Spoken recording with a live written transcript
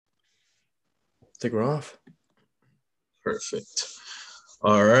think we're off. Perfect.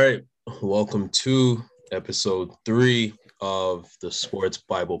 All right. Welcome to episode 3 of the Sports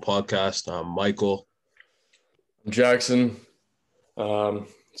Bible Podcast. I'm Michael. I'm Jackson.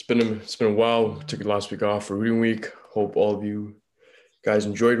 It's been a while. Took last week off for reading week. Hope all of you guys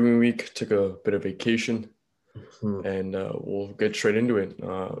enjoyed reading week. Took a bit of vacation, and we'll get straight into it.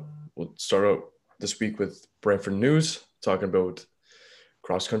 We'll start out this week with Brantford news, talking about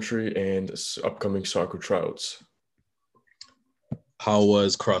cross country and upcoming soccer tryouts. How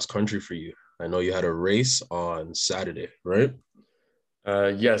was cross country for you? I know you had a race on Saturday, right?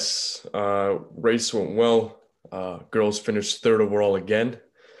 Yes. Race went well. Girls finished third overall again.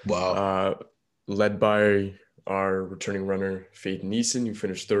 Wow. Led by our returning runner, Faith Neeson, who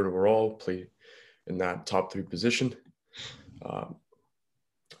finished third overall, played in that top 3 position.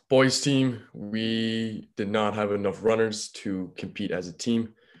 Boys team, we did not have enough runners to compete as a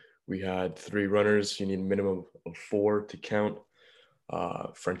team. We had 3 runners. You need a minimum of 4 to count.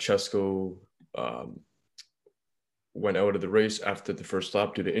 Francesco went out of the race after the first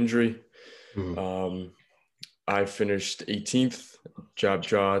lap due to injury. I finished 18th.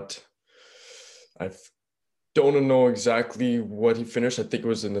 Jot. I don't know exactly what he finished. I think it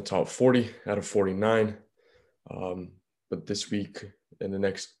was in the top 40 out of 49. But this week and the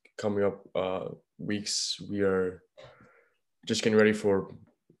next coming up weeks, we are just getting ready for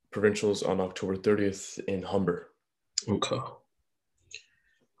provincials on October 30th in Humber. Okay.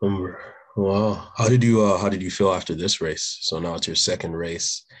 Humber. Wow. How did you feel after this race? So now it's your second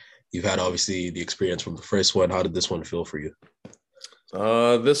race. You've had obviously the experience from the first one. How did this one feel for you?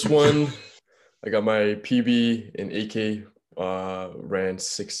 This one, I got my PB in AK, ran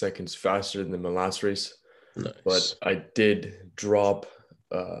 6 seconds faster than my last race. Nice. But I did drop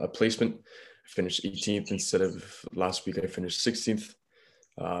a placement. I finished 18th instead of last week. I finished 16th.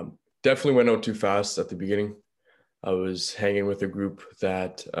 Definitely went out too fast at the beginning. I was hanging with a group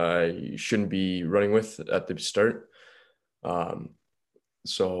that I shouldn't be running with at the start.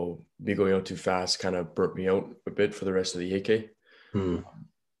 So me going out too fast kind of burnt me out a bit for the rest of the AK.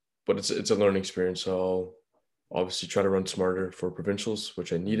 But it's a learning experience. So I'll obviously try to run smarter for provincials,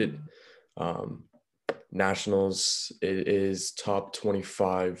 which I needed. Nationals, it is top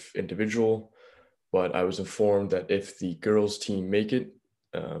 25 individual, but I was informed that if the girls team make it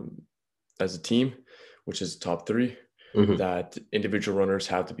as a team, which is top 3, that individual runners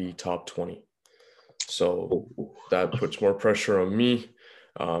have to be top 20. So that puts more pressure on me.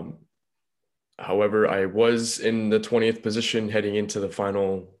 However, I was in the 20th position heading into the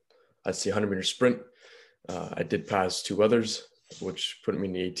final, I'd say 100-meter sprint. I did pass 2 others, which put me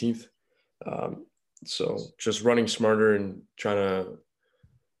in the 18th. So just running smarter and trying to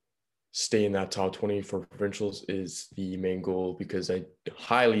stay in that top 20 for provincials is the main goal, because I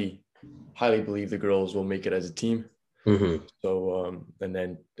highly believe the girls will make it as a team. So, and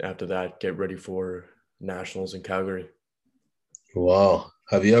then after that, get ready for nationals in Calgary. Wow.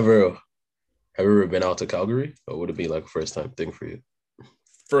 Have you ever been out to Calgary, or would it be like a first time thing for you?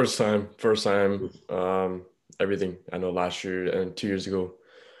 First time. Everything. I know last year and 2 years ago,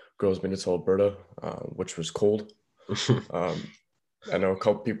 girls made it to Alberta, which was cold. I know a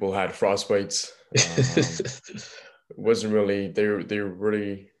couple people had frostbites. It wasn't really, they were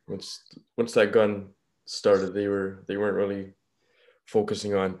really, once that gun started, they weren't really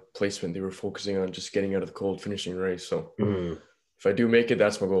focusing on placement. They were focusing on just getting out of the cold, finishing the race. So if I do make it,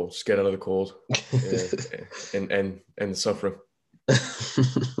 that's my goal. Just get out of the cold and the suffering.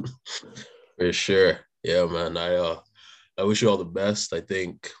 For sure. Yeah, man. I wish you all the best. I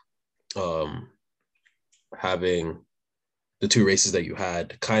think having the 2 races that you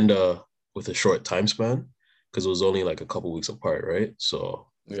had kind of with a short time span, because it was only like a couple weeks apart, right? So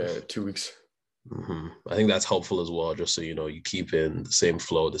yeah, 2 weeks. I think that's helpful as well, just so you keep in the same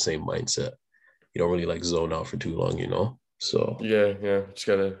flow, the same mindset. You don't really like zone out for too long. So yeah, just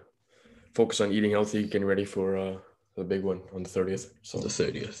gotta focus on eating healthy, getting ready for the big one on the 30th. So the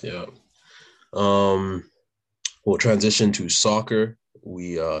 30th, yeah. We'll transition to soccer.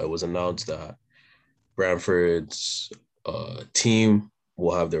 It was announced that Brantford's team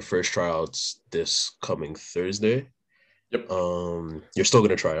will have their first tryouts this coming Thursday. Yep. You're still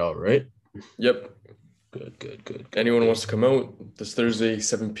gonna try out, right? Yep. Good. Anyone wants to come out this Thursday,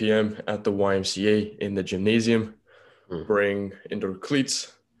 7 p.m. at the YMCA in the gymnasium. Bring indoor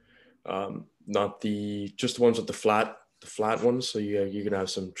cleats, not just the ones with the flat ones. So you can have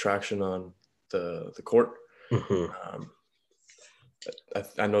some traction on the court.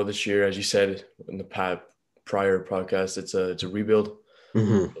 I know this year, as you said in the prior podcast, it's a rebuild.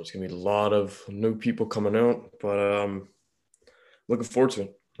 There's gonna be a lot of new people coming out, but looking forward to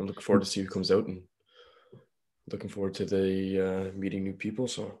it. I'm looking forward to see who comes out and looking forward to the meeting new people.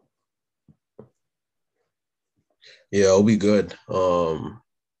 So Yeah, it'll be good.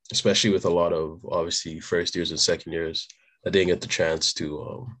 Especially with a lot of obviously first years and second years that didn't get the chance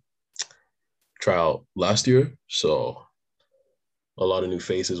to try out last year. So a lot of new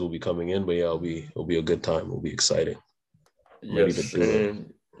faces will be coming in, but yeah, it'll be a good time. It'll be exciting. I'm ready to yes, do it.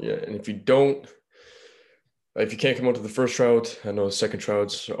 and yeah, and if you can't come out to the first tryout, I know the second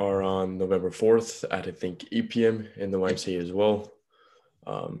tryouts are on November 4th at I think 8 p.m. in the YMCA as well.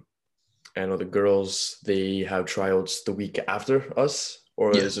 Um, I know the girls, they have tryouts the week after us,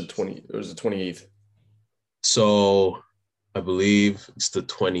 or Yeah. is it 20 or is it 28th? So I believe it's the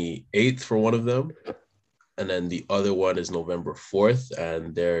 28th for one of them. And then the other one is November 4th,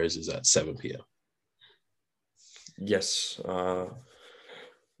 and theirs is at 7 p.m. Yes.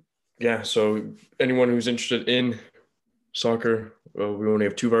 Yeah, so anyone who's interested in soccer, we only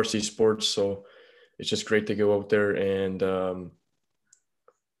have two varsity sports, so it's just great to go out there and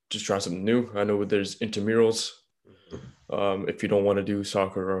just try something new. I know there's intramurals. If you don't want to do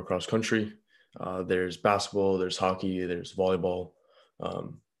soccer or cross country, there's basketball, there's hockey, there's volleyball.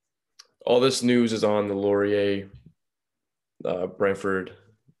 Um, all this news is on the Laurier Brantford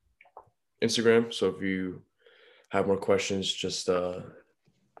Instagram. So if you have more questions, just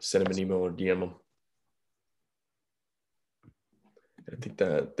send them an email or DM them. I think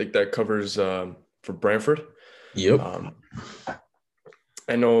that covers for Brantford. Yep.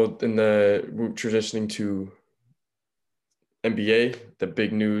 I know we're transitioning to NBA. The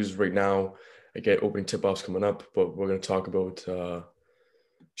big news right now, I get opening tip-offs coming up, but we're going to talk about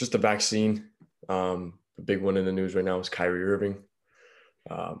just the vaccine. The big one in the news right now is Kyrie Irving.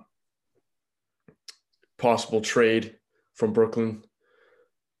 Um, Possible trade from Brooklyn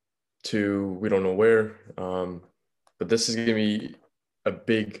to we don't know where. But this is going to be a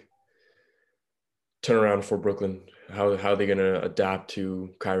big turnaround for Brooklyn. How are they going to adapt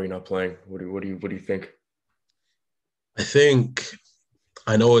to Kyrie not playing? What do you think? I think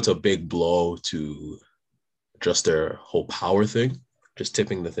I know it's a big blow to just their whole power thing, just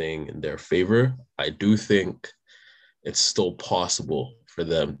tipping the thing in their favor. I do think it's still possible for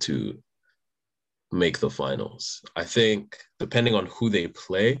them to make the finals. I think depending on who they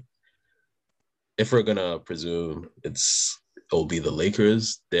play, if we're gonna presume it'll be the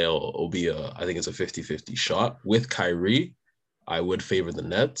Lakers, it'll be I think it's a 50-50 shot. With Kyrie, I would favor the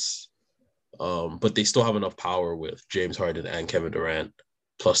Nets. But they still have enough power with James Harden and Kevin Durant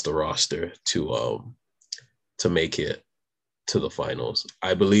plus the roster to make it to the finals.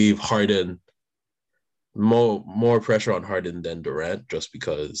 I believe Harden more pressure on Harden than Durant just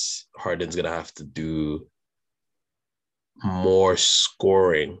because Harden's gonna have to do more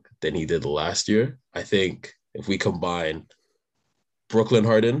scoring than he did last year. I think if we combine Brooklyn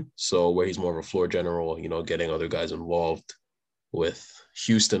Harden, so where he's more of a floor general, getting other guys involved, with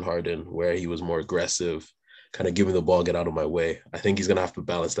Houston Harden, where he was more aggressive, kind of giving the ball, get out of my way. I think he's going to have to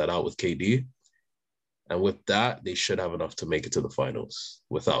balance that out with KD. And with that, they should have enough to make it to the finals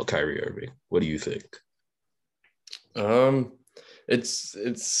without Kyrie Irving. What do you think?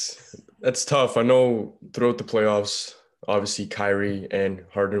 It's tough. I know throughout the playoffs, obviously Kyrie and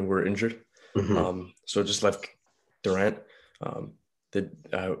Harden were injured, Mm-hmm. so it just left Durant.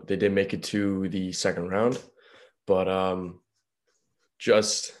 They did make it to the second round, but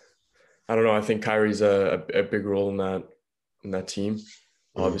just I don't know. I think Kyrie's a big role in that team.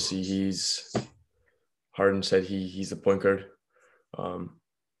 Obviously, Harden said he's the point guard. Um,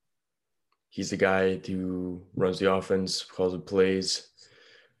 he's the guy who runs the offense, calls the plays.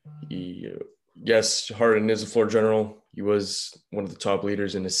 Yes, Harden is a floor general. He was one of the top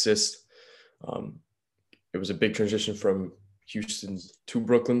leaders in assists. Um, it was a big transition from Houston to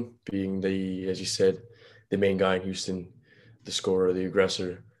Brooklyn, being as you said, the main guy in Houston, the scorer, the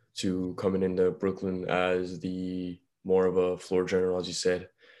aggressor, to coming into Brooklyn as the more of a floor general, as you said,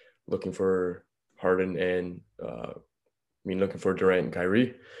 looking for Harden and looking for Durant and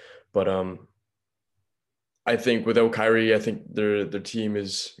Kyrie. But I think without Kyrie, I think their team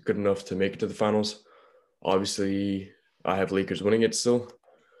is good enough to make it to the finals. Obviously, I have Lakers winning it still.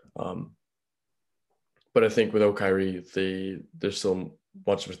 Um, but I think without Kyrie, they're still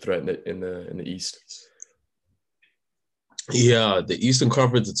much of a threat in the East. Yeah, the Eastern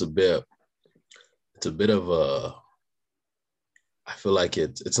Conference, it's a bit of a, I feel like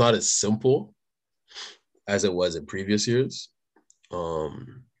it's not as simple as it was in previous years.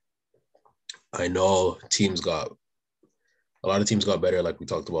 Um, I know a lot of teams got better, like we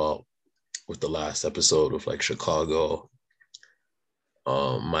talked about with the last episode with like Chicago,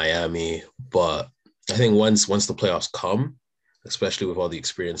 Miami. But I think once the playoffs come, especially with all the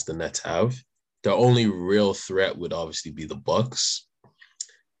experience the Nets have, the only real threat would obviously be the Bucks.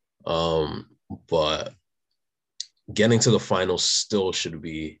 But getting to the finals still should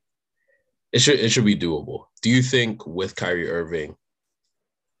be doable. Do you think with Kyrie Irving,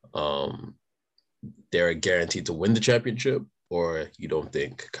 they're guaranteed to win the championship, or you don't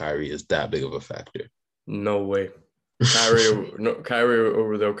think Kyrie is that big of a factor? No way. Kyrie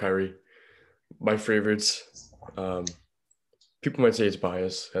over though Kyrie. My favorites. People might say it's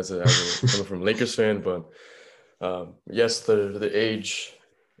biased as a coming from Lakers fan, but yes, the age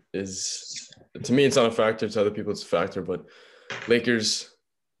is, to me, it's not a factor. To other people, it's a factor. But Lakers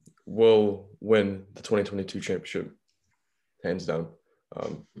will win the 2022 championship, hands down,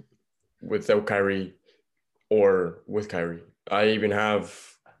 without Kyrie or with Kyrie. I don't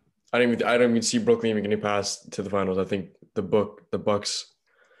even see Brooklyn even getting past to the finals. I think the Bucks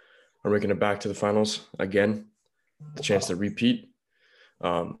are making it back to the finals again, the chance to repeat.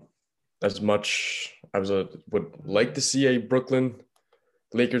 As much as I would like to see a Brooklyn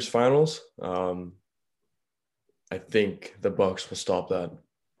Lakers finals, I think the Bucks will stop that.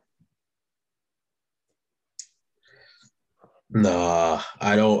 Nah,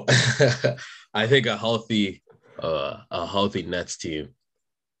 I don't. I think a healthy Nets team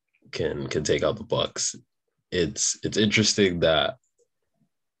can take out the Bucks. It's interesting that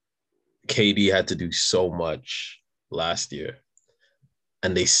KD had to do so much last year,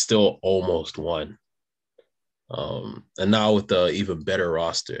 and they still almost won. And now with the even better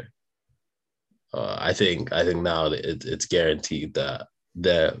roster, I think now that it's guaranteed that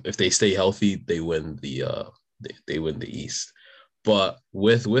if they stay healthy, they win they win the East. But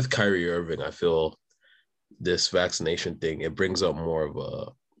with Kyrie Irving, I feel this vaccination thing, it brings up more of a,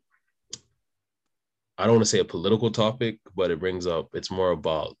 I don't want to say a political topic, but it's more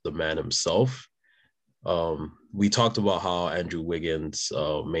about the man himself. We talked about how Andrew Wiggins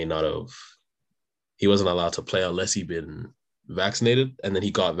he wasn't allowed to play unless he'd been vaccinated, and then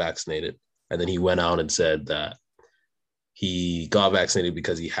he got vaccinated, and then he went out and said that he got vaccinated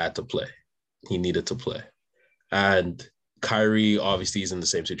because he had to play. He needed to play. And Kyrie obviously is in the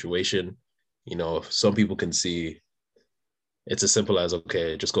same situation. You know, some people can see it's as simple as,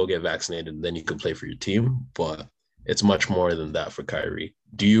 okay, just go get vaccinated and then you can play for your team. But it's much more than that for Kyrie.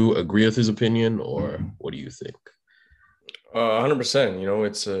 Do you agree with his opinion, or what do you think? 100%. You know,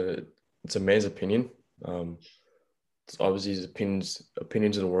 it's a man's opinion. It's obviously his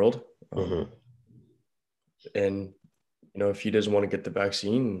opinions in the world. And, you know, if he doesn't want to get the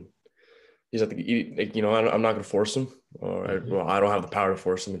vaccine, he's like, you know, I'm not going to force him. I don't have the power to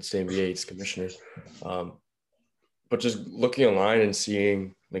force him. It's the NBA, it's commissioner. But just looking online and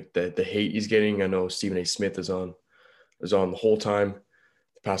seeing like the hate he's getting, I know Stephen A. Smith is on the whole time,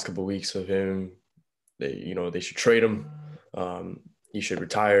 the past couple of weeks of him. They should trade him. He should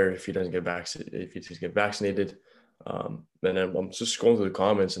retire if he doesn't get vaccinated. And then I'm just going through the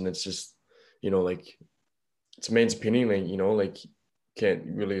comments, and it's just, you know, like, it's a man's opinion. Like, you know, like, can't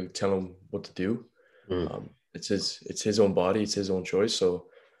really tell him what to do. It's his own body, it's his own choice. So,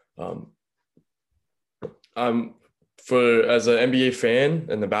 as an NBA fan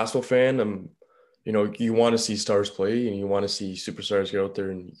and the basketball fan, you know, you want to see stars play and you want to see superstars get out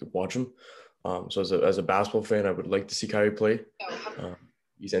there and you can watch them. So as a basketball fan, I would like to see Kyrie play.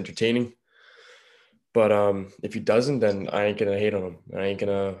 He's entertaining. But if he doesn't, then I ain't gonna hate on him. I ain't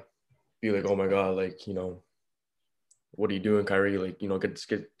gonna be like, oh my God, like, you know, what are you doing, Kyrie? Like, you know, just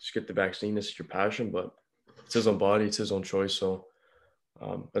get the vaccine. This is your passion, but it's his own body, it's his own choice. So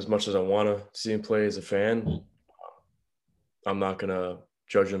as much as I want to see him play as a fan, I'm not gonna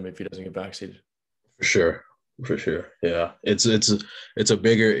judge him if he doesn't get vaccinated. For sure. Yeah. It's a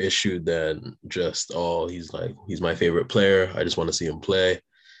bigger issue than just, oh, he's my favorite player, I just want to see him play.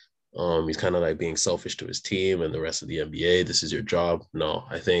 He's kind of like being selfish to his team and the rest of the NBA. This is your job. No,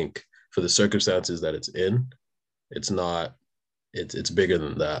 I think for the circumstances that it's in, it's not, it's bigger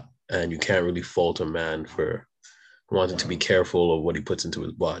than that. And you can't really fault a man for wanting to be careful of what he puts into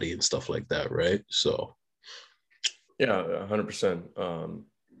his body and stuff like that, right? So yeah, 100%.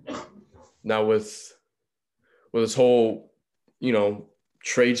 Now with this whole, you know,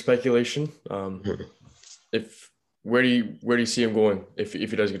 trade speculation, where do you see him going if he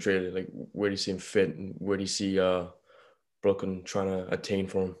does get traded? Like, where do you see him fit, and where do you see Brooklyn trying to attain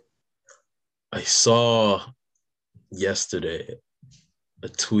for him? I saw yesterday a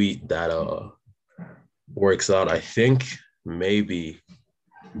tweet that works out. I think maybe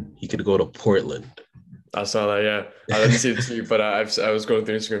he could go to Portland. I saw that, yeah. I didn't see the tweet, but I was going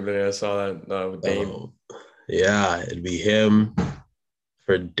through Instagram today. I saw that with Dame. Yeah, it'd be him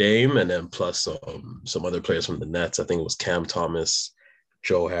for Dame, and then plus some other players from the Nets. I think it was Cam Thomas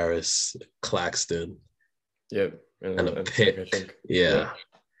Joe Harris, Claxton, Yep. and a And pick, I pick. think. Yeah. Yep.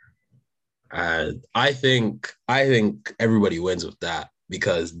 And I think everybody wins with that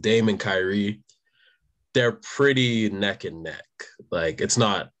because Dame and Kyrie, they're pretty neck and neck. Like it's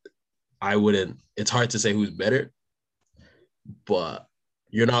not, I wouldn't, it's hard to say who's better, but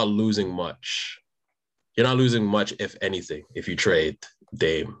you're not losing much. You're not losing much, if anything, if you trade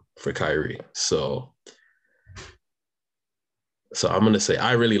Dame for Kyrie. So I'm gonna say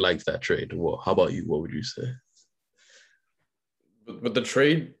I really liked that trade. Well, how about you? What would you say? But the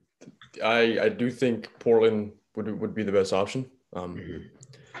trade, I do think Portland would be the best option. Mm-hmm.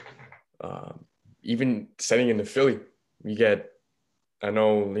 Uh, Even sending into Philly, you get, I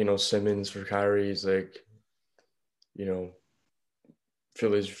know, Simmons for Kyrie is like, you know,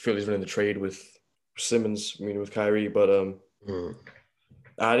 Philly's running the trade with Simmons, with Kyrie, but Mm-hmm.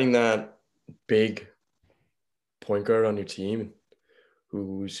 adding that big point guard on your team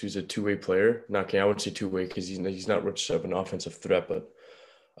who's a two-way player. Not okay, I wouldn't say two-way because he's not much of an offensive threat, but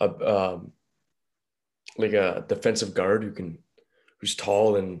like a defensive guard who's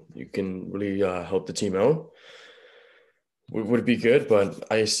tall and you can really help the team out would be good. But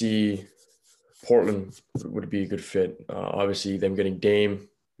I see Portland would be a good fit. Obviously, them getting Dame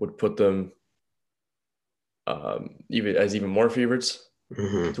would put them even more favorites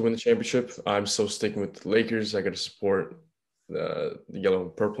Mm-hmm. to win the championship. I'm still sticking with the Lakers. I got to support the yellow,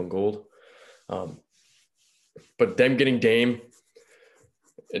 purple, and gold. Um, but them getting Dame,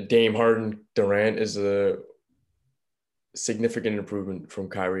 Harden, Durant is a significant improvement from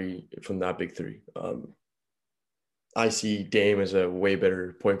Kyrie from that big three. I see Dame as a way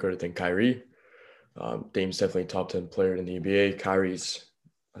better point guard than Kyrie. Dame's definitely a top 10 player in the NBA. Kyrie's,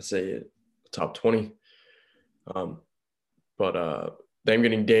 I'd say, top 20. Um, but them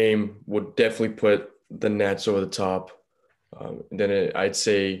getting Dame would definitely put the Nets over the top. I'd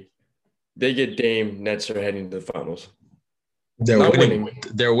say they get Dame, Nets are heading to the finals. They're Not winning. winning.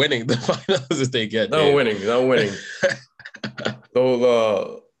 They're winning the finals if they get Not Dame. winning. Not winning.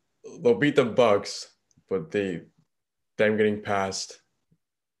 They'll beat the Bucks, but them getting past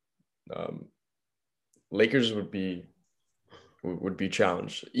um, Lakers would be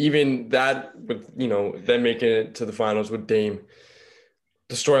challenged. Even that with them making it to the finals with Dame,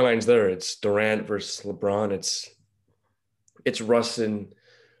 the storyline's there. It's Durant versus LeBron. It's Russ and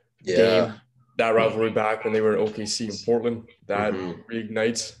Yeah. Dame. That rivalry back when they were in OKC in Portland that Mm-hmm.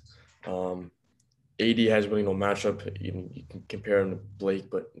 reignites. AD has really no matchup. You can compare him to Blake,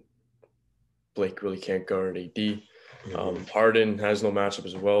 but Blake really can't guard AD. Mm-hmm. Harden has no matchup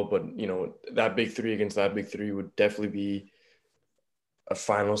as well, but that big three against that big three would definitely be a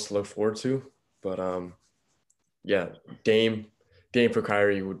finals to look forward to. But yeah, Dame, Dame for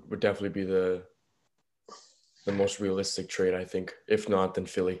Kyrie would definitely be the most realistic trade, I think. If not, then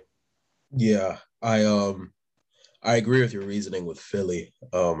Philly. Yeah. I agree with your reasoning with Philly.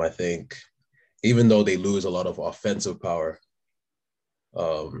 I think even though they lose a lot of offensive power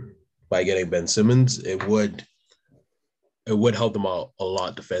by getting Ben Simmons, it would help them out a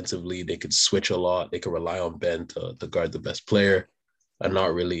lot defensively. They could switch a lot. They could rely on Ben to guard the best player and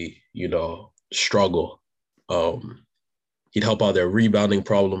not really, struggle. He'd help out their rebounding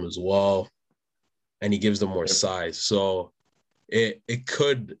problem as well, and he gives them more Yep, size. So it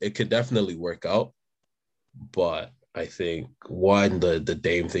could definitely work out, but I think one the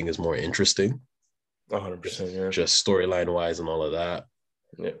Dame thing is more interesting, 100%. Yeah, just storyline wise and all of that.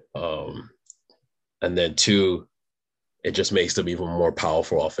 yeah, Um, and then two, it just makes them even more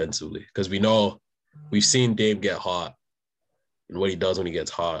powerful offensively because we've seen Dame get hot and what he does when he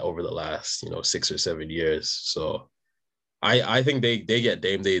gets hot over the last 6 or 7 years. So I think they get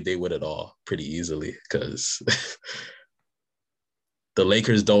Dame, they win it all pretty easily because the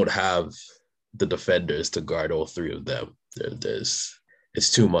Lakers don't have the defenders to guard all three of them. There's it's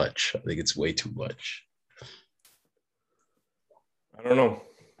too much. I think it's way too much. I don't know.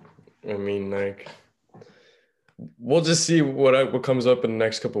 I mean, like, we'll just see what comes up in the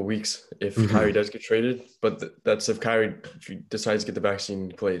next couple of weeks if Kyrie Mm-hmm. does get traded. But that's if he decides to get the vaccine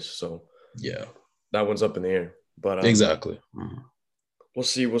in place. So Yeah, that one's up in the air. But exactly. Mm-hmm. we'll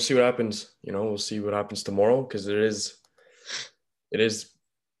see. We'll see what happens. We'll see what happens tomorrow because it is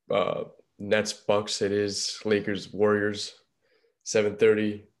uh, Nets Bucks. It is Lakers Warriors.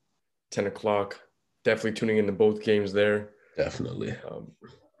 7:30, 10 o'clock. Definitely tuning into both games there. Definitely. Um,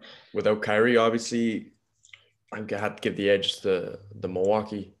 Without Kyrie, obviously, I have to give the edge to the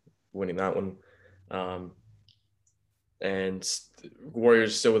Milwaukee winning that one. Um, and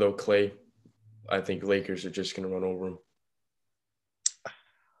Warriors still without Clay. I think Lakers are just going to run over them.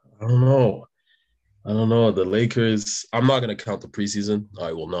 I don't know. I don't know. The Lakers, I'm not going to count the preseason.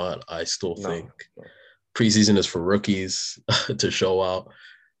 I will not. I still think No, no. preseason is for rookies to show out.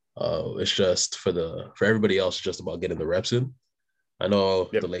 It's just for everybody else, it's just about getting the reps in. I know the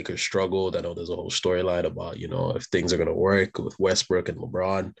Yep. Lakers struggled. I know there's a whole storyline about, if things are going to work with Westbrook and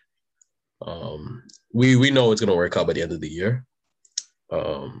LeBron. Um, we know it's going to work out by the end of the year.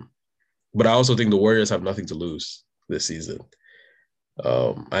 Um, but I also think the Warriors have nothing to lose this season.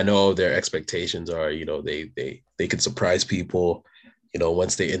 I know their expectations are, they could surprise people.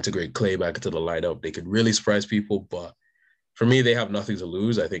 Once they integrate Clay back into the lineup, they could really surprise people. But for me, they have nothing to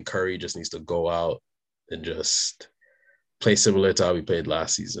lose. I think Curry just needs to go out and just play similar to how he played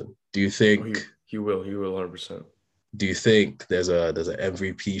last season. Oh, he will 100%. Do you think there's an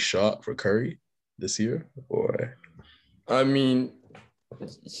MVP shot for Curry this year? Or I mean,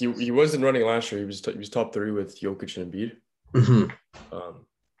 he wasn't running last year. He was top three with Jokic and Embiid. Mhm. Um,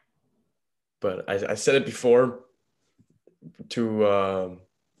 but I said it before to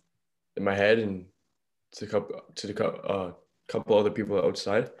in my head and couple other people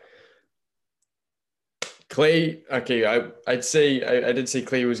outside. Clay, okay, I'd say I did say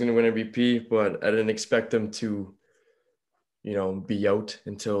Clay was going to win MVP, but I didn't expect him to, be out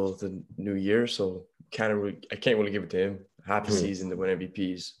until the new year. So I can't really give it to him. Half a Mhm. season to win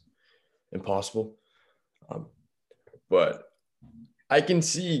MVP is impossible. Um, but I can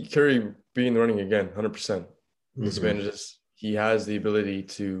see Curry being running again, 100%. This man Mhm. he has the ability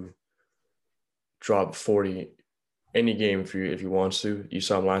to drop 40 any game if he wants to. You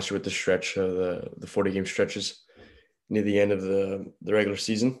saw him last year with the stretch, the 40 game stretches near the end of the regular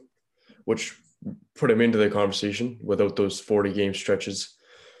season, which put him into the conversation. Without those 40 game stretches,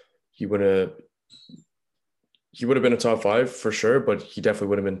 he would have been a top five for sure, but he definitely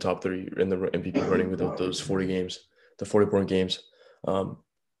would have been top three in the MVP running without those 40 games, the 40-point games. Um,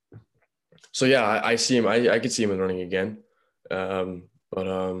 so yeah, I see him. I could see him running again, but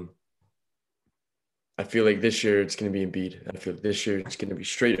I feel like this year it's going to be Embiid. I feel like this year it's going to be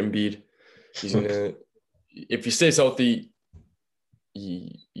straight Embiid. He's gonna, if he stays healthy,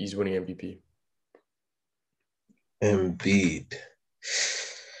 he's winning MVP. Embiid.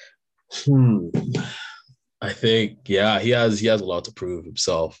 Hmm. I think, yeah, he has a lot to prove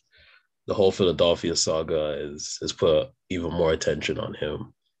himself. The whole Philadelphia saga has put even more attention on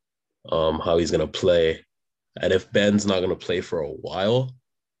him. How he's gonna play, and if Ben's not gonna play for a while,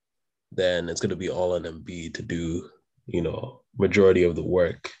 then it's gonna be all on Embiid to do, majority of the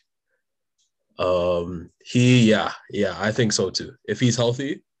work. Yeah, I think so too. If he's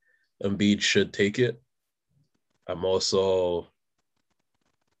healthy, Embiid should take it. I'm also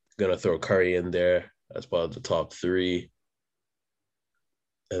gonna throw Curry in there as part of the top three.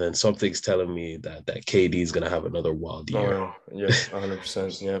 And then something's telling me that KD is gonna have another wild year. Oh yeah,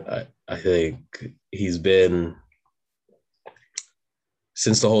 100%. Yeah, I think he's been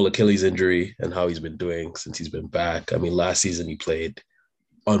since the whole Achilles injury and how he's been doing since he's been back. I mean, last season he played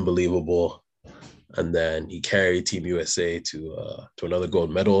unbelievable, and then he carried Team USA to another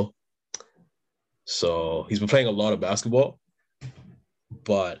gold medal. So he's been playing a lot of basketball,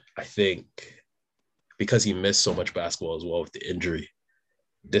 but I think because he missed so much basketball as well with the injury,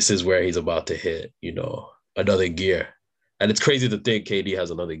 this is where he's about to hit, another gear. And it's crazy to think KD has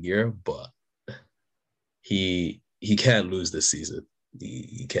another gear, but he can't lose this season.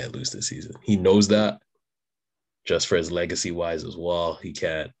 He can't lose this season. He knows that just for his legacy wise as well. He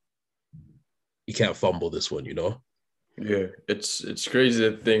can't fumble this one. yeah. It's crazy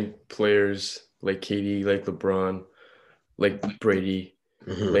to think players like KD, like LeBron, like Brady,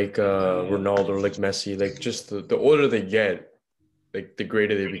 Mm-hmm. like Ronaldo, like Messi, like just the older they get, like the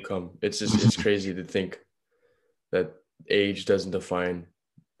greater they become. It's crazy to think that age doesn't define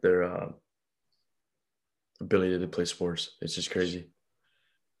their ability to play sports. It's just crazy.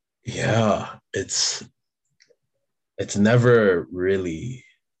 Yeah, it's never really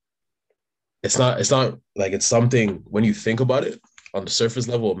it's not like it's something when you think about it on the surface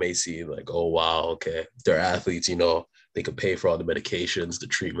level, it may seem like, oh wow, okay, they're athletes, they could pay for all the medications, the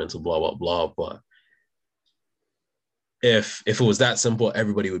treatments, and blah blah blah. But if it was that simple,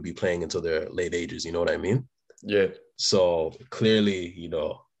 everybody would be playing until their late ages. You know what I mean? Yeah, So clearly,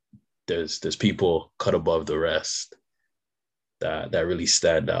 there's people cut above the rest that really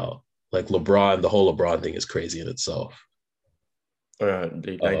stand out. Like LeBron, the whole LeBron thing is crazy in itself.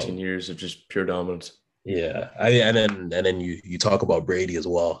 19 Um, years of just pure dominance. yeah, and then you talk about Brady as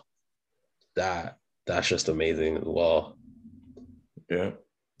well. That's just amazing as well. Yeah,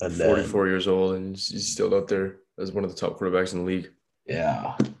 And then 44 years old and he's still out there as one of the top quarterbacks in the league.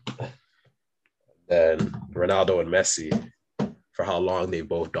 yeah, then Ronaldo and Messi for how long they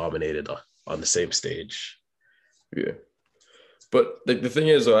both dominated on the same stage. Yeah. But like the thing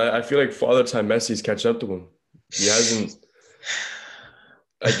is, though, I feel like Father Time Messi's catching up to him. He hasn't.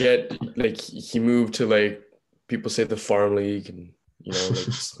 I get like he moved to like people say the farm league, and like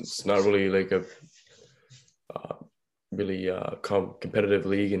it's not really like a uh, really competitive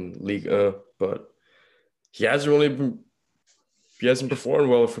league and league, but he hasn't really been. He hasn't performed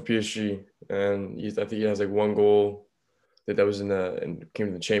well for PSG, and I think he has like one goal that was in the and came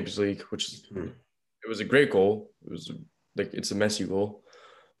to the Champions League, which it was a great goal. It was like it's a Messi goal,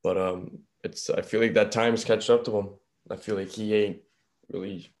 but it's I feel like that time's catching up to him. I feel like he ain't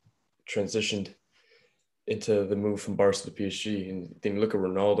really transitioned into the move from Barca to PSG. And then you look at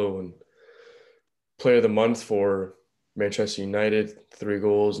Ronaldo and player of the month for Manchester United, 3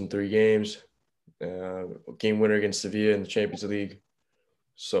 goals in 3 games, game winner against Sevilla in the Champions League.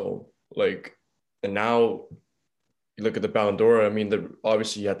 So like, and now you look at the Ballon d'Or. I mean,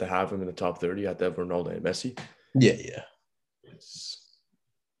 obviously you have to have him in the top 30. You have to have Ronaldo and Messi. Yeah.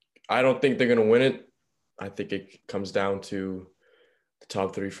 I don't think they're going to win it. I think it comes down to the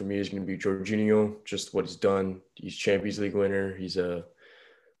top 3 for me is going to be Jorginho, just what he's done. He's Champions League winner. He's a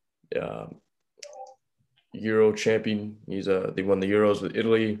Euro champion. They won the Euros with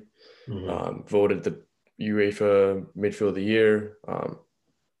Italy. Voted the UEFA Midfield of the Year.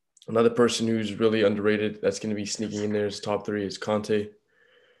 Another person who's really underrated that's going to be sneaking in there as top 3 is Conte.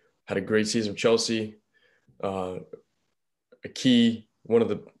 Had a great season with Chelsea. A key, one of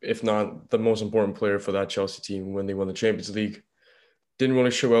the, if not the most important player for that Chelsea team when they won the Champions League. Didn't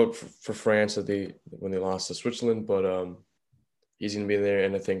really show out for France when they lost to Switzerland, but he's going to be in there.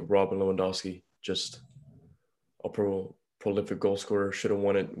 And I think Robin Lewandowski, just a prolific goal scorer, should have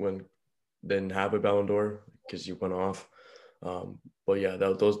won it when didn't have a Ballon d'Or because he went off. But yeah,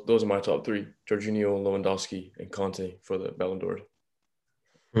 those are my top 3: Jorginho, Lewandowski, and Conte for the Ballon d'Or.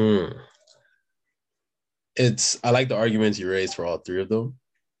 I like the arguments you raised for all 3 of them.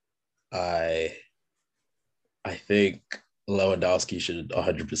 I think Lewandowski should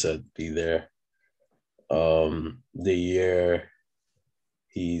 100% be there. The year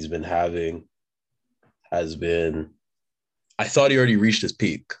he's been having has been, I thought he already reached his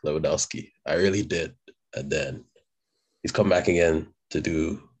peak, Lewandowski. I really did. And then he's come back again to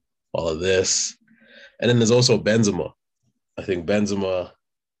do all of this. And then there's also Benzema. I think Benzema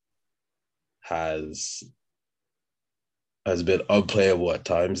has been unplayable at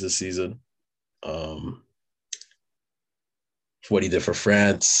times this season. What he did for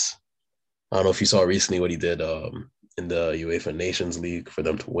France. I don't know if you saw recently what he did in the UEFA Nations League for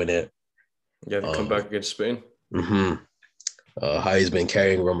them to win it. Yeah, they come back against Spain. How he's been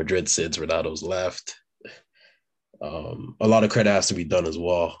carrying Real Madrid since Ronaldo's left. A lot of credit has to be done as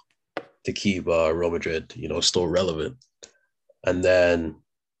well to keep Real Madrid, still relevant. And then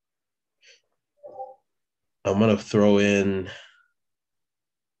I'm going to throw in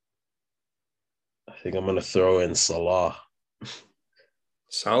Salah.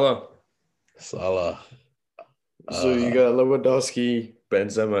 Salah. So you got Lewandowski,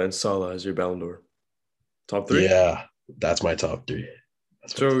 Benzema, and Salah as your Ballon d'Or. Top 3? Yeah, that's my top 3.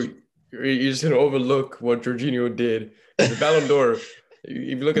 So you're just going to overlook what Jorginho did. The Ballon d'Or, if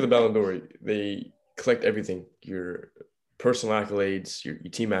you look at the Ballon d'Or, they collect everything. Your personal accolades, your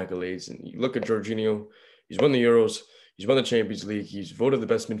team accolades. And you look at Jorginho, he's won the Euros, he's won the Champions League, he's voted the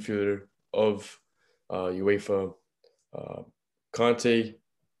best midfielder of UEFA. Conte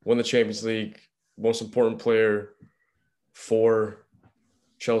won the Champions League, most important player for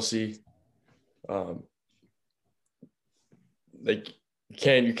Chelsea. Like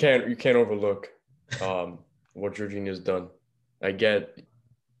you can't overlook what Jorginho's done. I get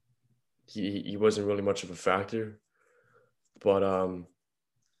he wasn't really much of a factor, but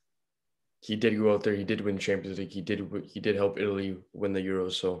he did go out there. He did win Champions League. He did help Italy win the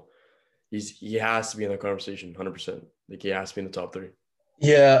Euros. So he has to be in the conversation, 100%. Like he has to be in the top 3.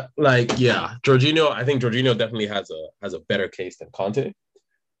 Yeah, Jorginho. I think Jorginho definitely has a better case than Conte.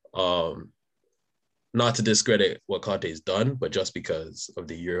 Not to discredit what Conte's done, but just because of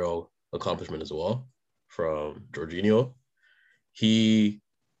the Euro accomplishment as well from Jorginho, he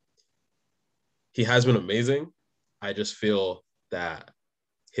has been amazing. I just feel that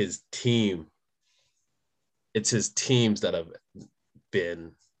it's his teams that have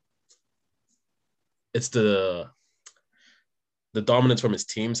been. It's the dominance from his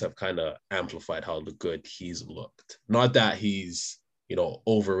teams have kind of amplified how good he's looked. Not that he's,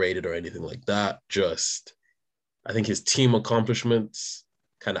 overrated or anything like that. Just, I think his team accomplishments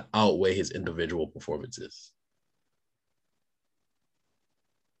kind of outweigh his individual performances.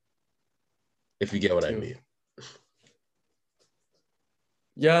 If you get what I mean.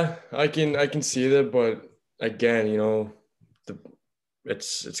 Yeah, I can see that, but again, the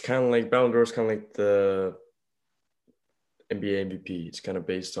it's kind of like Ballon d'Or is kind of like the NBA MVP. It's kind of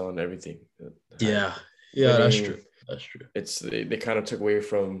based on everything. Yeah, yeah, that's true. Winning, That's true. they kind of took away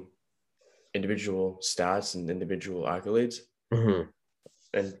from individual stats and individual accolades Hmm.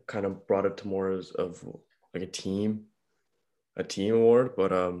 and kind of brought it to more of like a team award.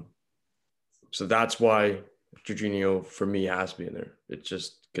 But so that's why Jorginho for me has to be in there. It's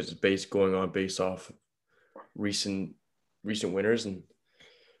just because it's based off recent winners and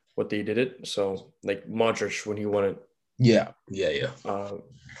what they did it. So like Modric when he won it, Yeah, yeah, yeah. uh,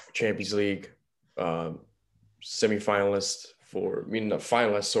 Champions League, uh, semifinalist for, I mean, not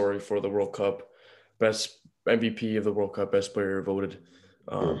finalist, sorry, for the World Cup, best MVP of the World Cup, best player voted.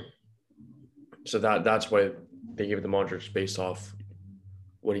 Mm. Um, so that's why they gave it to Modric based off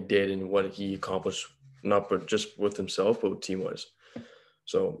what he did and what he accomplished, not but just with himself, but with team wise.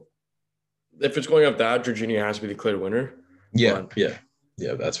 So if it's going up that, Jorginho has to be the clear winner. Yeah, But yeah,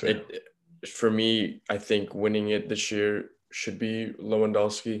 yeah. That's fair. for me, I think winning it this year should be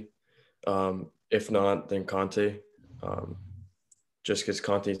Lewandowski. If not, then Conte. Um, just because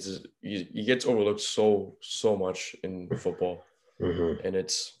Conte he gets overlooked so much in football, Hmm. and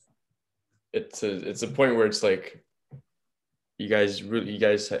it's a point where it's like you guys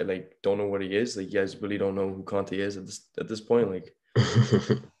like don't know what he is. Like you guys really don't know who Conte is at this point. Like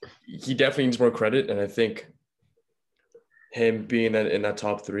he definitely needs more credit, and I think him being in that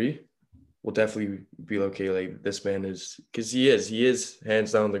top three will definitely be okay. Like this man is because he is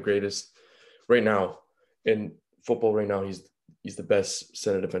hands down the greatest right now in football. Right now, he's the best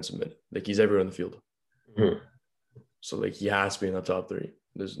center defensive mid. Like he's everywhere on the field. Hmm. So like he has to be in the top three.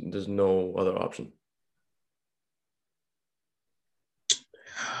 There's no other option.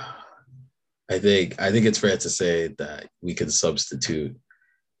 I think it's fair to say that we can substitute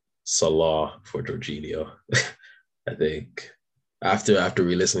Salah for Jorginho. I think after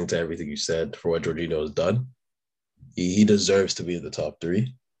re-listening to everything you said for what Jorginho has done, he deserves to be in the top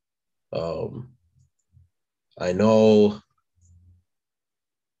three. Um, I know,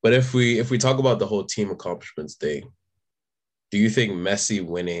 but if we talk about the whole team accomplishments thing, do you think Messi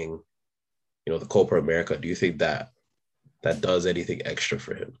winning, the Copa America, do you think that does anything extra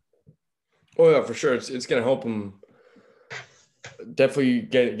for him? Oh yeah, for sure. It's gonna help him definitely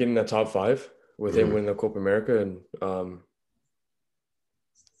get in that top five with him Mm-hmm. winning the Copa America and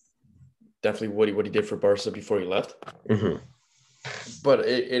definitely what he did for Barca before he left. Mm-hmm. But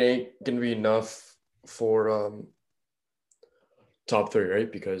it ain't gonna be enough for top three,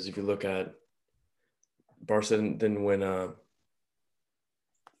 right? Because if you look at Barca didn't win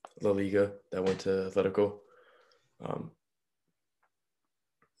La Liga, that went to Atletico. Um,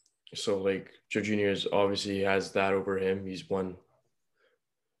 so like Jorginho's obviously has that over him. He's won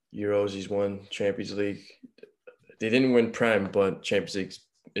Euros, he's won Champions League. They didn't win Prem, but Champions League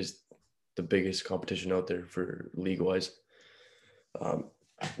is the biggest competition out there for league wise. Um,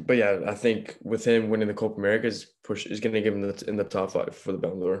 but yeah, I think with him winning the Copa America is going to give him in the top five for the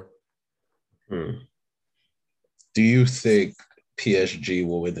Ballon d'Or. Hmm. Do you think PSG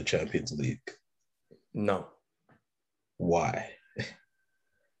will win the Champions League? No, Why?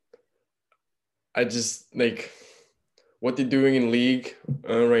 I just like what they're doing in league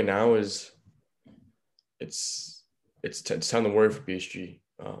right now is it's time to worry for PSG.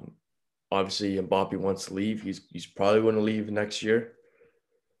 Obviously, Mbappe wants to leave. He's probably going to leave next year.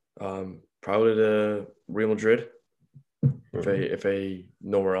 Probably to Real Madrid Mhm. if I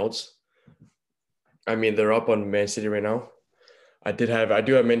nowhere else. I mean, they're up on Man City right now. I do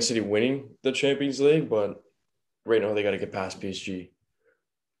have Man City winning the Champions League, but right now they got to get past PSG.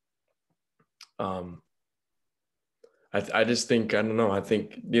 Um, I just think I don't know. I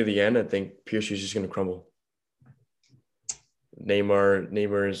think near the end, I think PSG is just going to crumble.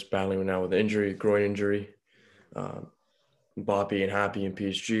 Neymar is battling now with injury, groin injury. Um, Mbappe and happy in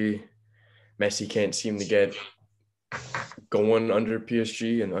PSG. Messi can't seem to get going under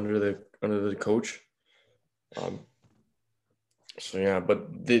PSG and under the coach. Um, so yeah,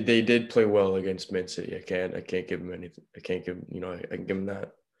 but they did play well against Man City. I can't give them anything. I can't give I can give them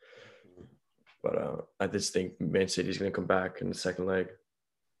that. But I just think Man City is going to come back in the second leg.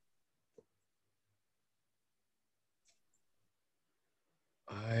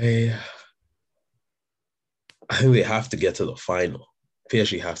 I I think they have to get to the final.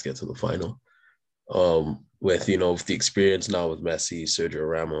 PSG have to get to the final. With the experience now with Messi, Sergio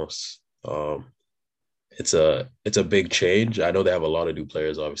Ramos, it's a big change. I know they have a lot of new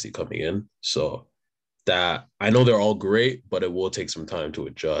players obviously coming in, so that I know they're all great, but it will take some time to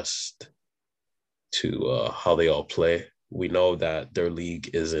adjust to how they all play. we know that their league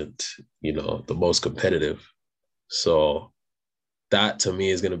isn't, the most competitive. So that to me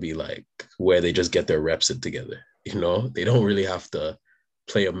is going to be like where they just get their reps in together. They don't really have to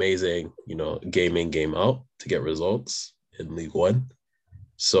play amazing, game in, game out to get results in League One.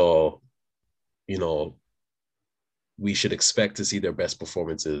 So, you know, we should expect to see their best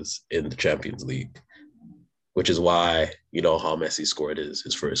performances in the Champions League, which is why, how Messi scored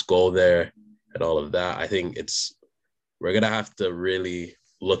his first goal there and all of that. I think we're going to have to really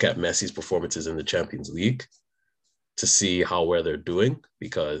look at Messi's performances in the Champions League to see how well they're doing,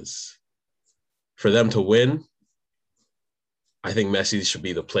 because for them to win, I think Messi should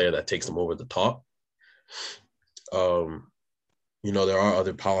be the player that takes them over the top. There are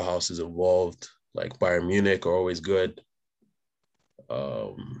other powerhouses involved, like Bayern Munich are always good.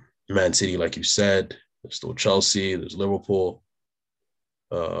 Man City, like you said, there's still Chelsea, there's Liverpool.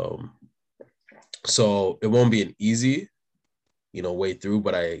 So it won't be an easy, way through,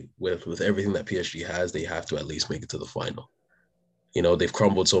 but with everything that PSG has, they have to at least make it to the final. They've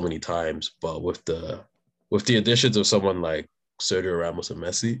crumbled so many times, but with the additions of someone like Sergio Ramos and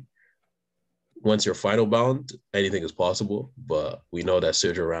Messi, once you're final bound, anything is possible. But we know that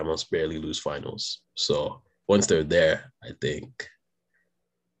Sergio Ramos barely lose finals. So once they're there, I think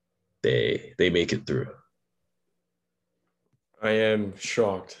they make it through. I am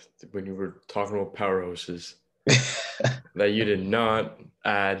shocked when you were talking about powerhouses that you did not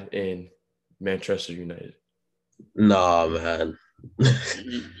add in Manchester United. Nah, man.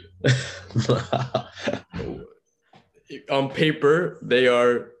 On paper, they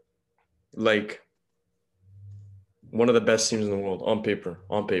are like one of the best teams in the world. On paper.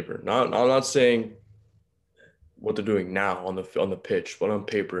 I'm not saying what they're doing now on the pitch, but on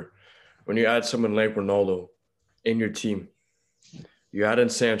paper, when you add someone like Ronaldo in your team, you add in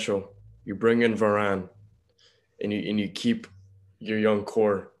Sancho, you bring in Varane, and you keep your young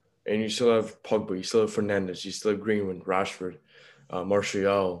core, and you still have Pogba, you still have Fernandes, you still have Greenwood, Rashford,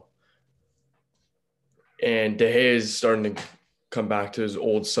 Martial, and De Gea is starting to come back to his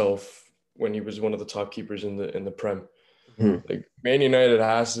old self when he was one of the top keepers in the Prem. Mm-hmm. Like Man United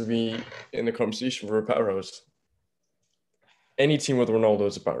has to be in the conversation for a powerhouse. Any team with Ronaldo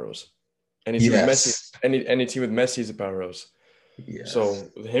is a powerhouse. Any team with Messi, any team with Messi is a powerhouse. Yes. So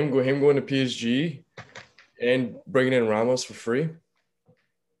him going to PSG and bringing in Ramos for free.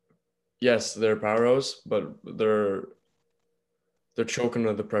 Yes, they're a powerhouse, but they're choking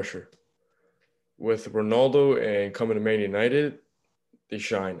under the pressure. With Ronaldo and coming to Man United, they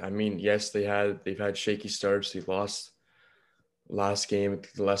shine. I mean, yes, they've had shaky starts. They lost last game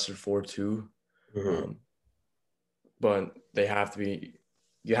at Leicester 4-2. Mm-hmm. But you have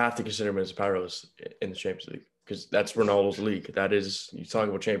to consider them as a powerhouse in the Champions League, because that's Ronaldo's league. That is, you talk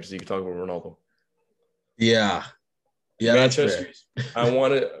about Champions League, you talk about Ronaldo. Yeah, Manchester, that's fair. I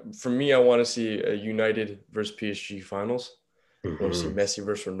want to see a United versus PSG finals. Mm-hmm. I want to see Messi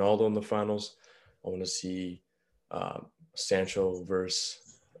versus Ronaldo in the finals. I want to see Sancho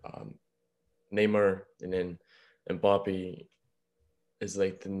versus Neymar, and then Mbappe is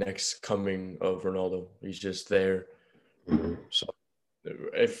like the next coming of Ronaldo. He's just there. Mm-hmm. So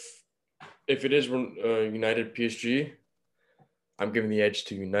if it is United PSG, I'm giving the edge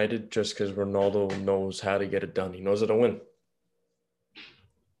to United just because Ronaldo knows how to get it done. He knows how to win.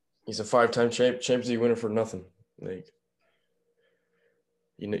 He's a 5-time Champions League winner for nothing. Like,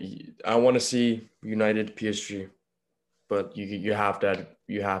 I want to see United PSG, but you have to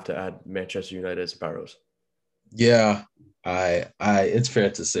add Manchester United as a powerhouse. Yeah, I it's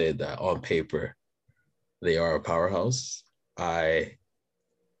fair to say that on paper they are a powerhouse. I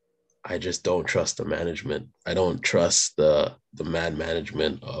just don't trust the management. I don't trust the man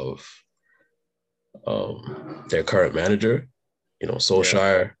management of their current manager,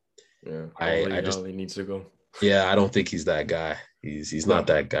 Solskjaer. Yeah. I just Ali needs to go. Yeah, I don't think he's that guy. He's No. not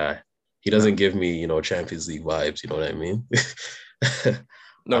that guy. He doesn't give me, Champions League vibes, you know what I mean?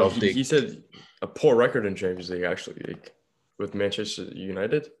 No, I don't think he said a poor record in Champions League, actually, like, with Manchester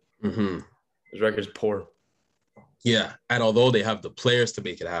United. Mm-hmm. His record's poor. Yeah, and although they have the players to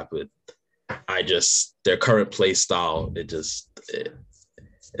make it happen, their current play style, it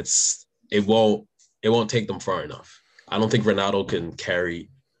won't take them far enough. I don't think Ronaldo can carry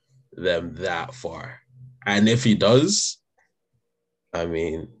them that far. And if he does, I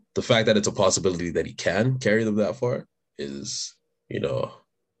mean, the fact that it's a possibility that he can carry them that far is,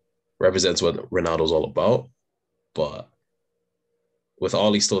 represents what Ronaldo's all about. But with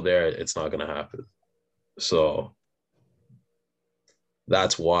Ollie still there, it's not going to happen. So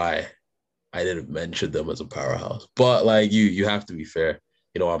that's why I didn't mention them as a powerhouse. But like you have to be fair.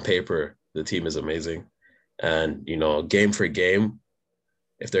 On paper, the team is amazing. And, game for game,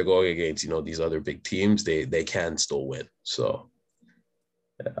 if they're going against, these other big teams, they can still win. So,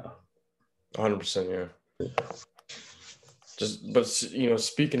 yeah. 100%, yeah. But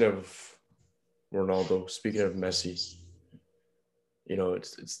speaking of Ronaldo, speaking of Messi,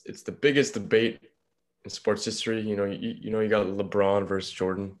 it's the biggest debate in sports history. You got LeBron versus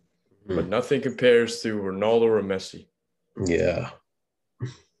Jordan, but nothing compares to Ronaldo or Messi. Yeah.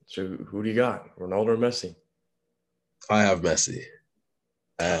 So who do you got, Ronaldo or Messi? I have Messi,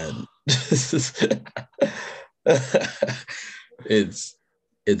 and it's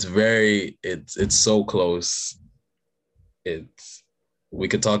so close. We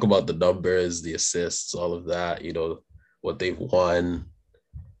could talk about the numbers, the assists, all of that, what they've won.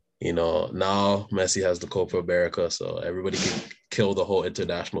 Now Messi has the Copa America, so everybody can kill the whole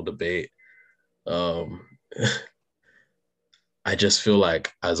international debate. I just feel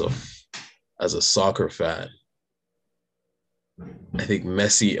like as a soccer fan, I think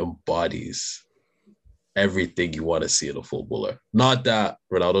Messi embodies everything you want to see in a footballer. Not that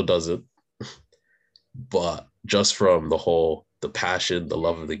Ronaldo doesn't, but just from the passion, the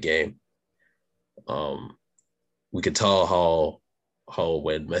love of the game. We could tell how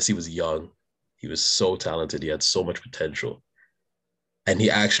when Messi was young, he was so talented. He had so much potential. And he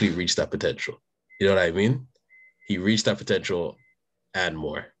actually reached that potential. You know what I mean? He reached that potential and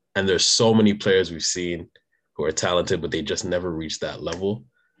more. And there's so many players we've seen who are talented, but they just never reached that level.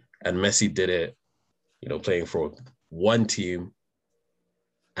 And Messi did it, playing for one team.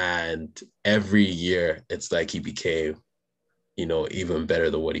 And every year, it's like he became, even better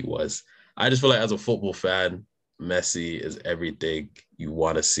than what he was. I just feel like as a football fan, Messi is everything you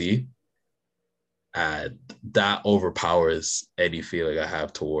want to see. And that overpowers any feeling I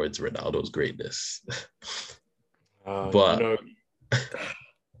have towards Ronaldo's greatness. But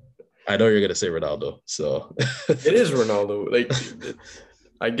I know you're going to say Ronaldo, so. It is Ronaldo. Like,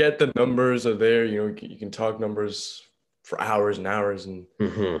 I get the numbers are there. You can talk numbers for hours and hours and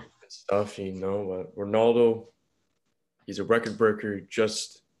stuff, but Ronaldo, he's a record breaker.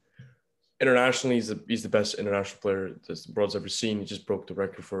 Just internationally, he's the best international player the world's ever seen. He just broke the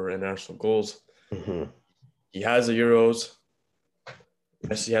record for international goals. He has the Euros.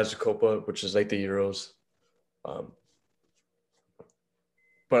 Messi has the Copa, which is like the Euros.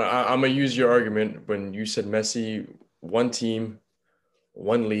 But I'm going to use your argument when you said Messi, one team,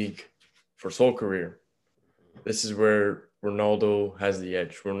 one league for his whole career. This is where Ronaldo has the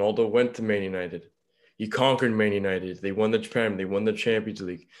edge. Ronaldo went to Man United. He conquered Man United. They won the Prem. They won the Champions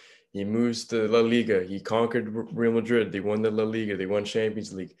League. He moves to La Liga. He conquered Real Madrid. They won the La Liga. They won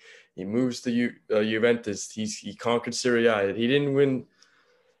Champions League. He moves to Juventus. He conquered Serie A. He didn't win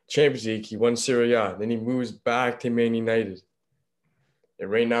Champions League. He won Serie A. Then he moves back to Man United. And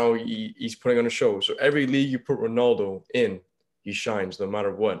right now, he's putting on a show. So every league you put Ronaldo in, he shines no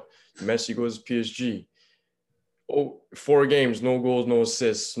matter what. Messi goes to PSG. 4 games, no goals, no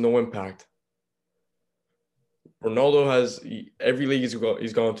assists, no impact. Ronaldo has every league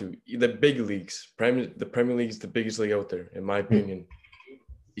he's gone to. The big leagues. The Premier League is the biggest league out there, in my opinion.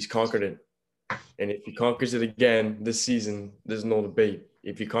 He's conquered it. And if he conquers it again this season, there's no debate.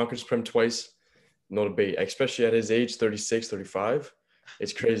 If he conquers Prem twice, no debate. Especially at his age, 36, 35.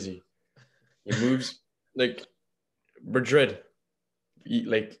 It's crazy. He moves like Madrid.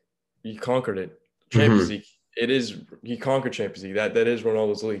 He conquered it. Champions League. He conquered Champions League. That is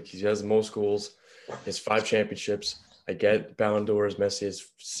Ronaldo's league. He has the most goals. He has 5 championships. I get Ballon d'Ors. Messi has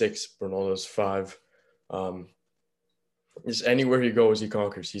 6. Ronaldo has 5. Just anywhere he goes, he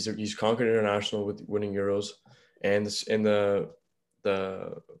conquers. He's conquered international with winning Euros, and in the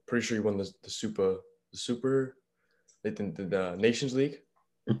pretty sure he won the Super the Nations League.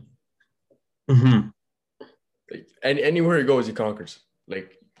 Like, anywhere he goes, he conquers.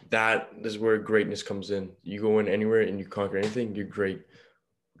 Like, that is where greatness comes in. You go in anywhere and you conquer anything, you're great.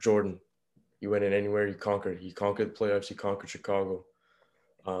 Jordan, you went in anywhere, you conquered. He conquered the playoffs. He conquered Chicago.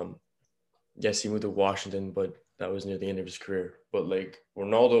 Yes, he moved to Washington, but that was near the end of his career. But like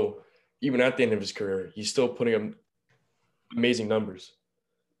Ronaldo, even at the end of his career, he's still putting up amazing numbers.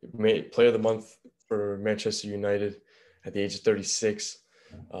 Player of the month for Manchester United at the age of 36.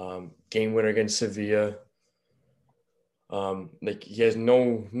 Game winner against Sevilla. Like, he has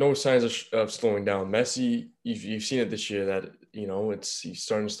no signs of slowing down. Messi, you've seen it this year that he's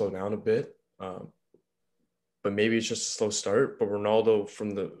starting to slow down a bit, but maybe it's just a slow start. But Ronaldo,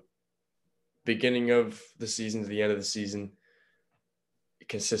 from the beginning of the season to the end of the season,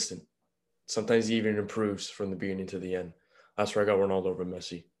 consistent. Sometimes he even improves from the beginning to the end. That's where I got Ronaldo over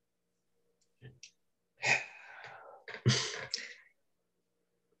Messi.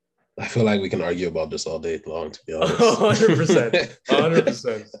 I feel like we can argue about this all day long, to be honest. 100%.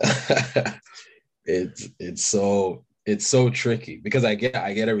 100%. It's so tricky because I get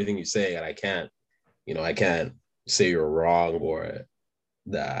everything you say, and I can't say you're wrong or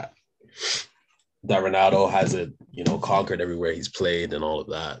that Ronaldo hasn't, conquered everywhere he's played and all of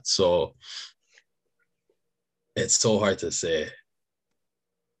that. So it's so hard to say.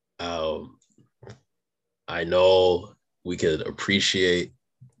 Um, I know we could appreciate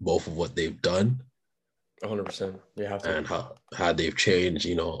both of what they've done 100%. You have to. and how they've changed,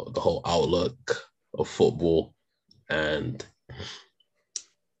 the whole outlook of football and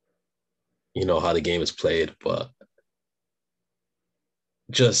how the game is played. But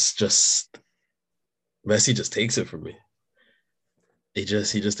just Messi just takes it from me. He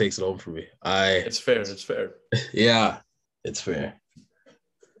just takes it home from me. It's fair. It's fair. Yeah, it's fair.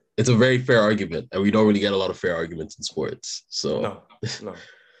 It's a very fair argument, and we don't really get a lot of fair arguments in sports. So No.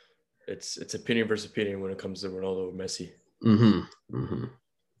 It's opinion versus opinion when it comes to Ronaldo or Messi.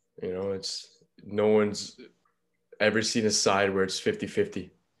 It's no one's ever seen a side where it's 50-50.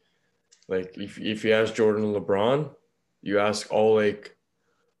 Like if you ask Jordan and LeBron, you ask all like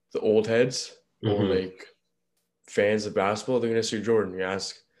the old heads or like fans of basketball, they're gonna say Jordan. You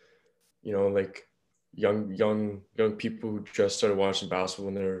ask, like young people who just started watching basketball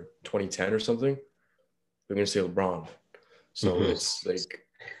when they're 2010 or something, they're gonna say LeBron. So it's like,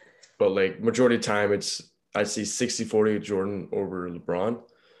 but like majority of the time I see 60-40 Jordan over LeBron.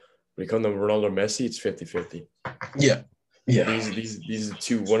 When it comes to Ronaldo or Messi, it's 50-50. Yeah.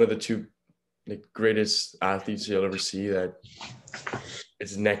 These are one of the two like greatest athletes you'll ever see that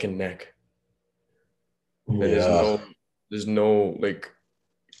it's neck and neck. And there's no like,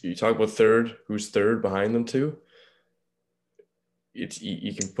 you talk about who's third behind them too. It's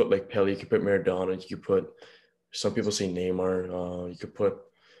you can put like Pele, you can put Maradona, you could put, some people say Neymar, you could put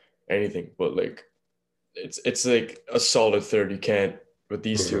anything, but like it's like a solid third. You can't with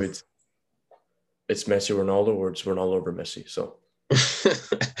these two. It's Messi or Ronaldo, or it's Ronaldo over Messi. So,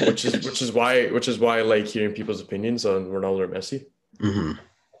 which is why I like hearing people's opinions on Ronaldo or Messi.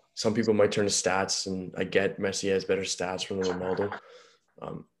 Some people might turn to stats, and I get Messi has better stats than Ronaldo.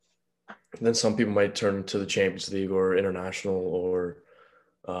 Then some people might turn to the Champions League or international, or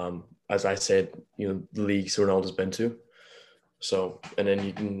as I said, the leagues Ronaldo's been to. So, and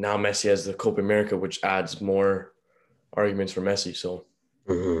then now Messi has the Copa America, which adds more arguments for Messi. So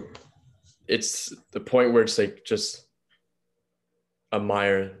it's the point where it's like just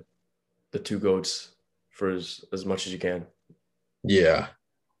admire the two GOATs for as much as you can. Yeah,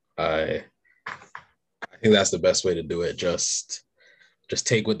 I think that's the best way to do it. Just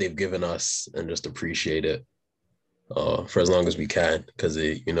take what they've given us and just appreciate it for as long as we can, because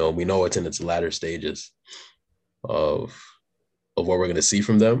we know it's in its latter stages of what we're going to see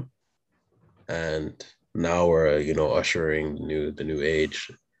from them, and now we're ushering the new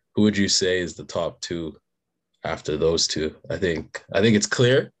age. Who would you say is the top two after those two? I think it's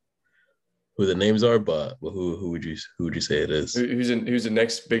clear who the names are, but who would you say it is? Who's the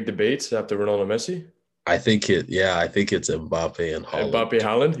next big debates after Ronaldo and Messi? I think it's Mbappe and Haaland. Mbappe,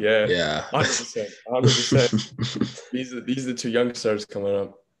 Haaland, yeah, 100%. These are the two young stars coming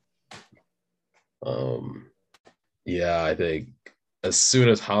up. Yeah, I think as soon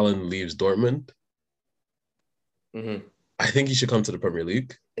as Haaland leaves Dortmund, I think he should come to the Premier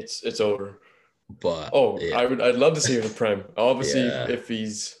League. It's over. But yeah. I'd love to see him in the Prem. Obviously, if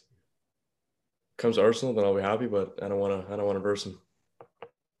he's comes to Arsenal, then I'll be happy. But I don't want to verse him.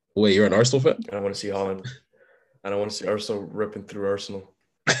 Wait, you're an Arsenal fan? I don't want to see Haaland. I don't want to see Arsenal ripping through Arsenal.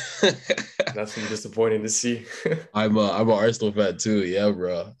 That's disappointing to see. I'm an Arsenal fan too. Yeah,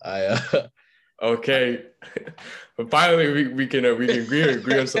 bro. Okay, but finally we can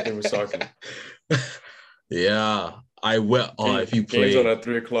agree on something with soccer. Yeah, I went on. If you play games on at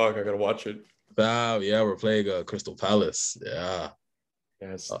 3:00, I gotta watch it. Yeah, we're playing Crystal Palace. Yeah,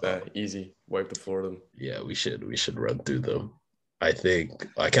 it's easy. Wipe the floor of them. Yeah, we should run through them. I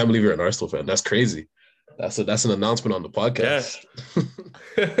can't believe you're an Arsenal fan. That's crazy. That's an announcement on the podcast.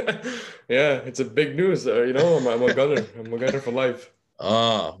 Yeah, it's a big news. I'm a gunner. I'm a gunner for life.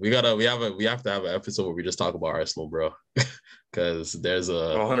 We have to have an episode where we just talk about Arsenal, bro. Because there's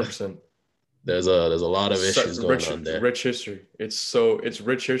 100%. There's a lot of issues going on there. Rich history. It's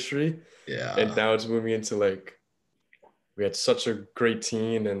rich history. Yeah. And now it's moving into like, we had such a great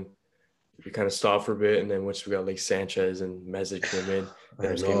team and we kind of stopped for a bit, and then once we got like Sanchez and Messi came in,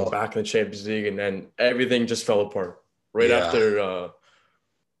 and we came back in the Champions League, and then everything just fell apart. Right after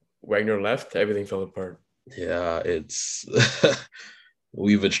Wagner left, everything fell apart. Yeah, it's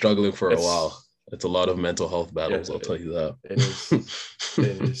we've been struggling for a while. It's a lot of mental health Yeah, battles. I'll tell you that. it is.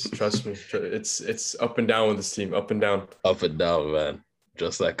 It is. Trust me. It's up and down with this team. Up and down. Up and down, man.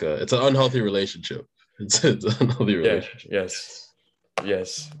 Just like it's an unhealthy relationship. It's an unhealthy Yeah. relationship.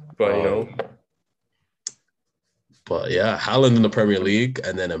 Yes. But Um, but yeah, Haaland in the Premier League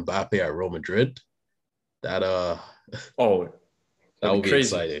and then Mbappe at Real Madrid. That oh, that that'd will be be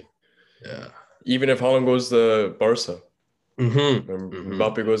crazy. exciting. Yeah. Even if Haaland goes to Barca, Mm-hmm. and Mm-hmm.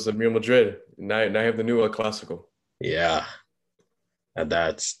 Mbappe goes to Real Madrid, now you have the new El Clasico. Yeah. And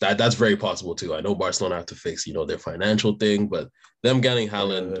that's very possible too. I know Barcelona have to fix, their financial thing, but them getting Oh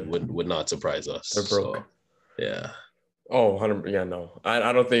yeah, Haaland would not surprise they're us. broke. So yeah. Oh, 100. Yeah, no,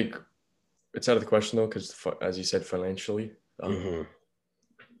 I don't think it's out of the question though, because as you said, financially, Mm-hmm.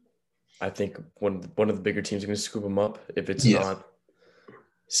 I think one of the bigger teams are going to scoop them up. If it's Yeah. not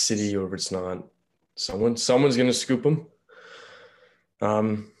City or if it's not someone's going to scoop them.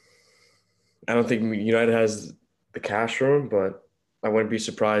 I don't think United has the cash for him, but I wouldn't be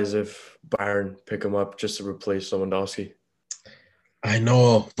surprised if Bayern pick him up just to replace Lewandowski. I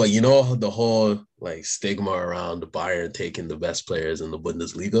know, but the whole like stigma around Bayern taking the best players in the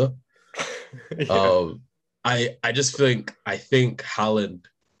Bundesliga. Yeah. Um, I think Haaland,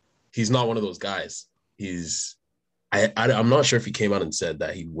 he's not one of those guys. I'm not sure if he came out and said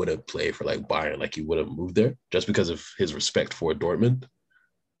that he wouldn't play for like Bayern, like he wouldn't move there just because of his respect for Dortmund.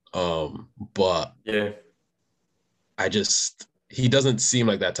 But Yeah. he doesn't seem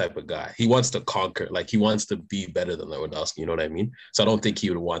like that type of guy. He wants to conquer, like he wants to be better than Lewandowski. You know what I mean? So I don't think he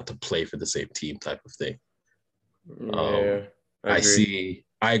would want to play for the same team type of thing. Yeah. I agree.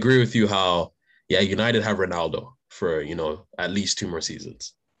 I agree with you how, yeah, United have Ronaldo for, at least 2 more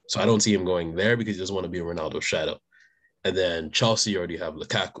seasons. So I don't see him going there because he doesn't want to be a Ronaldo shadow. And then Chelsea already have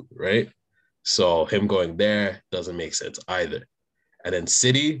Lukaku, right? So him going there doesn't make sense either. And then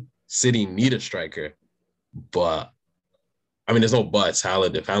City need a striker, but I mean, there's no buts. If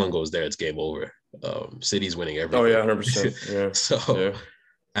Haaland goes there, it's game over. City's winning Oh yeah, everything. 100%. Yeah. So, Yeah.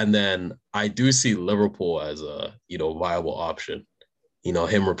 and then I do see Liverpool as a, viable option.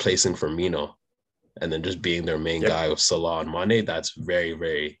 Him replacing Firmino and then just being their main Yep. guy with Salah and Mane. That's very,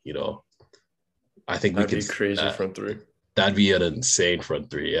 very, I think we That'd could be see crazy that. front three. That'd be an insane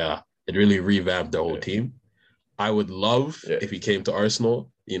front three. Yeah. It really revamped their whole Yeah. team. I would love Yeah. if he came to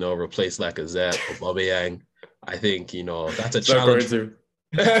Arsenal, replace Lacazette, Aubameyang. I think, that's a It's not going challenge. to.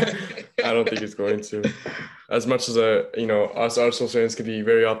 I don't think it's going to. As much as us Arsenal fans could be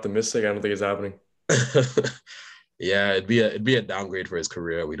very optimistic, I don't think it's happening. Yeah, it'd be a downgrade for his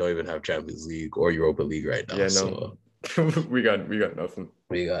career. We don't even have Champions League or Europa League right now, Yeah, so no. we got nothing.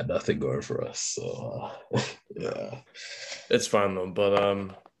 we got nothing going for us. So yeah, It's fine though.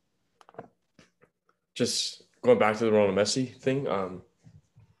 But just going back to the Ronaldo Messi thing,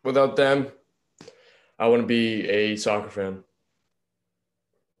 without them, I wouldn't be a soccer fan.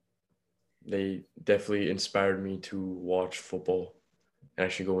 They definitely inspired me to watch football and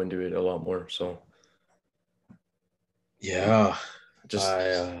actually go into it a lot more. So yeah. just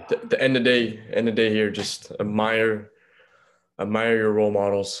I the end of the day here, just admire your role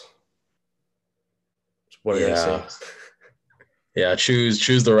models. That's what I gotta yeah, say. yeah.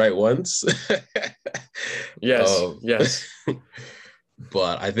 Choose the right ones. Yes, um, yes.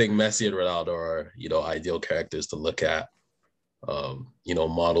 but I think Messi and Ronaldo are ideal characters to look at.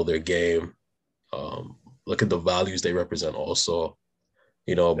 Model their game. Look at the values they represent. Also,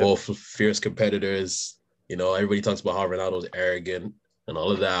 Yep. both fierce competitors. Everybody talks about how Ronaldo's arrogant and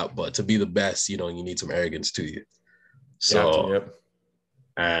all of that, but to be the best, you need some arrogance to you. You have to, So, yep.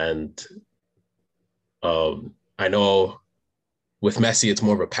 and I know with Messi, it's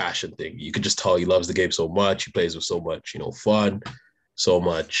more of a passion thing. You could just tell he loves the game so much. He plays with so much, fun, so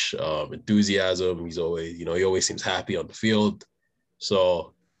much enthusiasm. He's always, he always seems happy on the field.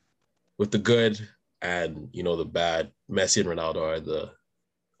 So with the good and the bad, Messi and Ronaldo are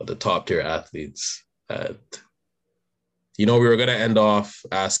the top tier athletes. And we were gonna end off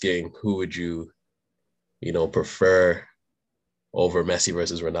asking who would you prefer over Messi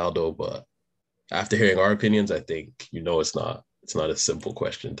versus Ronaldo, but after hearing our opinions, I think it's not a simple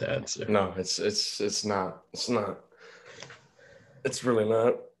question to answer. No, it's not. It's not. It's really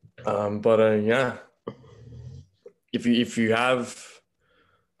not. But yeah. If you have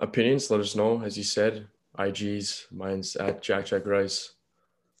opinions, let us know. As you said, IG's, mine's at Jack Rice.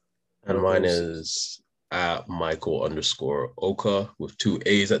 And mine is at Michael_Oka with 2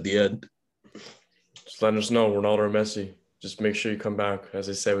 A's at the end. Just let us know, Ronaldo or Messi. Just make sure you come back, as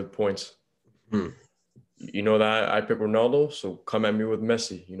I said, with points. You know that I pick Ronaldo, so come at me with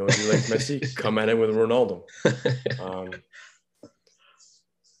Messi. You like Messi, come at him with Ronaldo.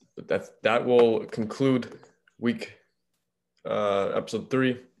 that will conclude week episode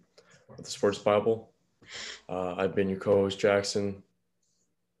 3 of the Sports Bible. I've been your co-host, Jackson.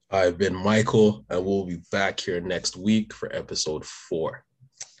 I've been Michael, and we'll be back here next week for episode 4.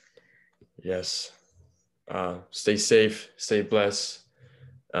 Yes. Stay safe, stay blessed,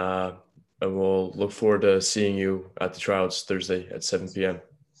 and we'll look forward to seeing you at the tryouts Thursday at 7 p.m.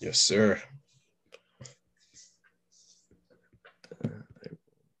 Yes, sir.